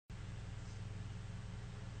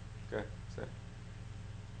Okay, say.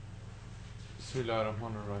 Bismillah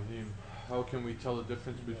ar-Rahman ar-Rahim. How can we tell the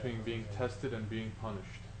difference between being tested and being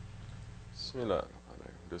punished? Bismillah.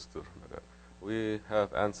 We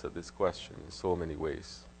have answered this question in so many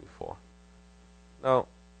ways before. Now,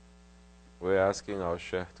 we're asking our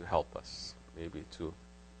Shaykh to help us, maybe to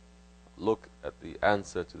look at the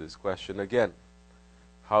answer to this question again.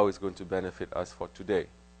 How it's going to benefit us for today,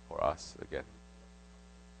 for us again.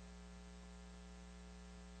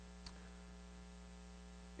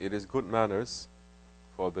 It is good manners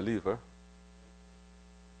for a believer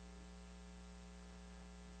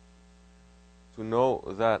to know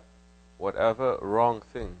that whatever wrong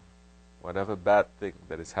thing, whatever bad thing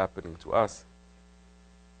that is happening to us,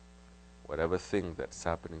 whatever thing that's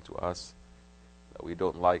happening to us that we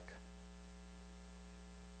don't like,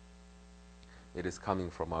 it is coming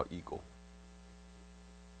from our ego.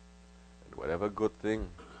 And whatever good thing,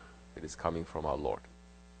 it is coming from our Lord.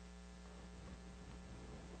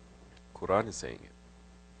 Quran is saying it.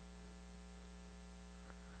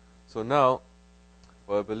 So now,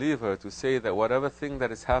 for a believer to say that whatever thing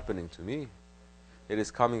that is happening to me, it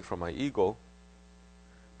is coming from my ego,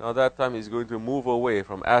 now that time he's going to move away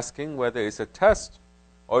from asking whether it's a test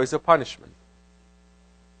or it's a punishment.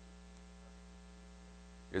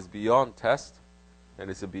 It's beyond test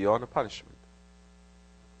and it's beyond a punishment.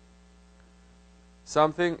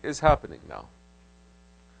 Something is happening now.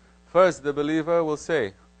 First, the believer will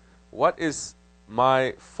say, what is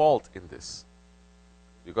my fault in this?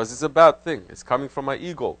 Because it's a bad thing. It's coming from my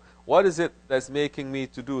ego. What is it that's making me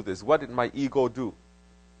to do this? What did my ego do?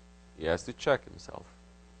 He has to check himself.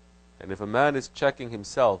 And if a man is checking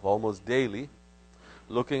himself almost daily,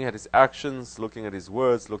 looking at his actions, looking at his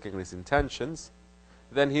words, looking at his intentions,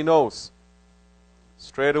 then he knows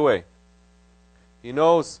straight away. He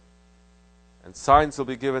knows, and signs will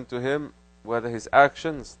be given to him whether his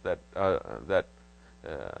actions,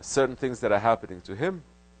 certain things that are happening to him,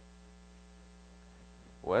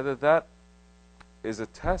 whether that is a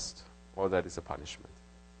test or that is a punishment.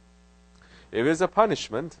 If it's a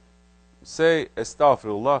punishment, say,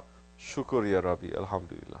 Astaghfirullah, Shukur ya Rabbi,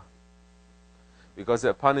 Alhamdulillah. Because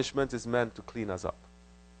that punishment is meant to clean us up.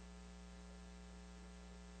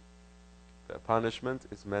 That punishment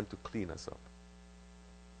is meant to clean us up.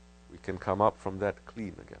 We can come up from that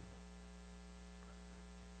clean again.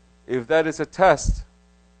 If that is a test,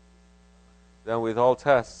 then with all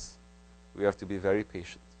tests, we have to be very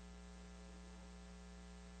patient.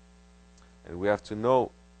 And we have to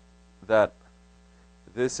know that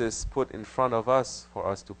this is put in front of us for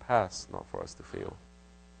us to pass, not for us to fail.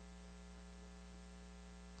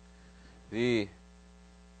 The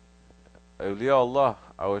awliya Allah,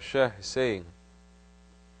 our Shaykh, is saying,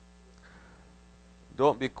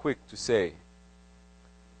 don't be quick to say,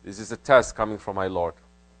 this is a test coming from my Lord.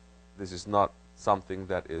 This is not something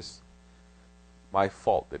that is my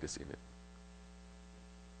fault that is in it.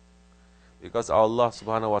 Because Allah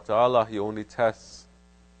subhanahu wa ta'ala, He only tests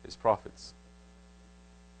His prophets.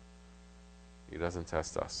 He doesn't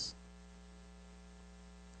test us.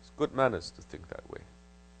 It's good manners to think that way.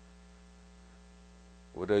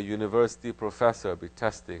 Would a university professor be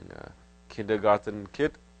testing a kindergarten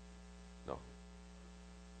kid? No.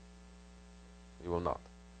 He will not.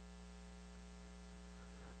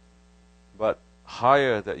 But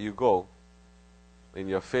higher that you go in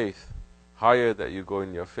your faith, higher that you go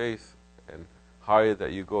in your faith, and higher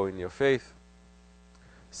that you go in your faith,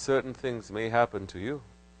 certain things may happen to you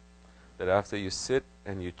that after you sit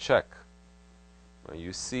and you check, when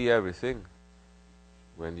you see everything,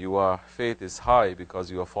 when your faith is high because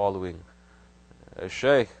you are following a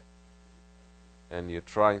Shaykh and you're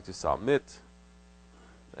trying to submit,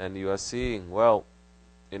 and you are seeing, well,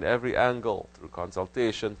 in every angle, through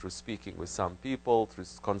consultation, through speaking with some people, through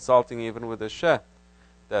consulting even with a Shaykh,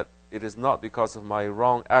 that it is not because of my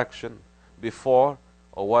wrong action before,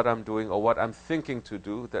 or what I'm doing, or what I'm thinking to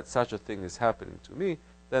do, that such a thing is happening to me,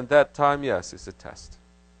 then that time, yes, it's a test.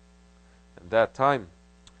 And that time,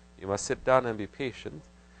 you must sit down and be patient,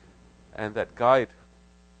 and that guide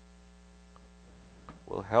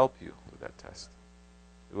will help you with that test.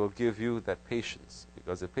 It will give you that patience,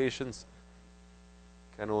 because the patience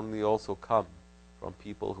can only also come from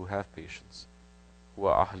people who have patience, who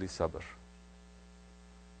are ahli sabr.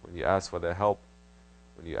 When you ask for their help,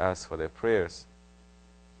 when you ask for their prayers,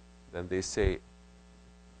 then they say,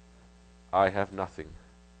 I have nothing.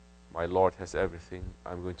 My Lord has everything.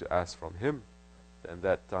 I'm going to ask from Him. Then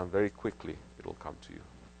that time, very quickly, it will come to you.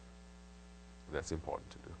 That's important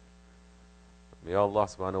to do. May Allah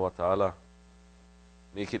subhanahu wa ta'ala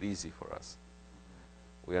make it easy for us.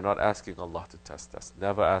 We are not asking Allah to test us.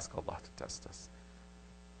 Never ask Allah to test us.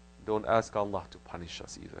 don't ask Allah to punish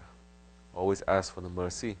us either. Always ask for the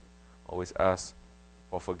mercy, always ask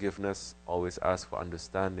for forgiveness, always ask for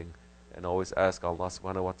understanding, and always ask Allah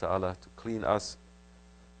subhanahu wa ta'ala to clean us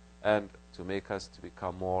and to make us to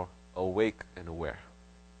become more awake and aware.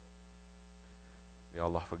 May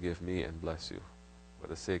Allah forgive me and bless you. For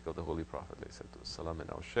the sake of the Holy Prophet, salam and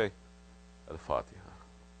our Shaykh, Al-Fatiha.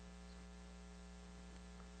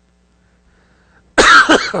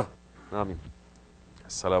 Ameen.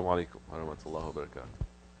 Assalamu alaikum wa rahmatullahi wa barakatuh.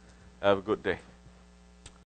 Have a good day.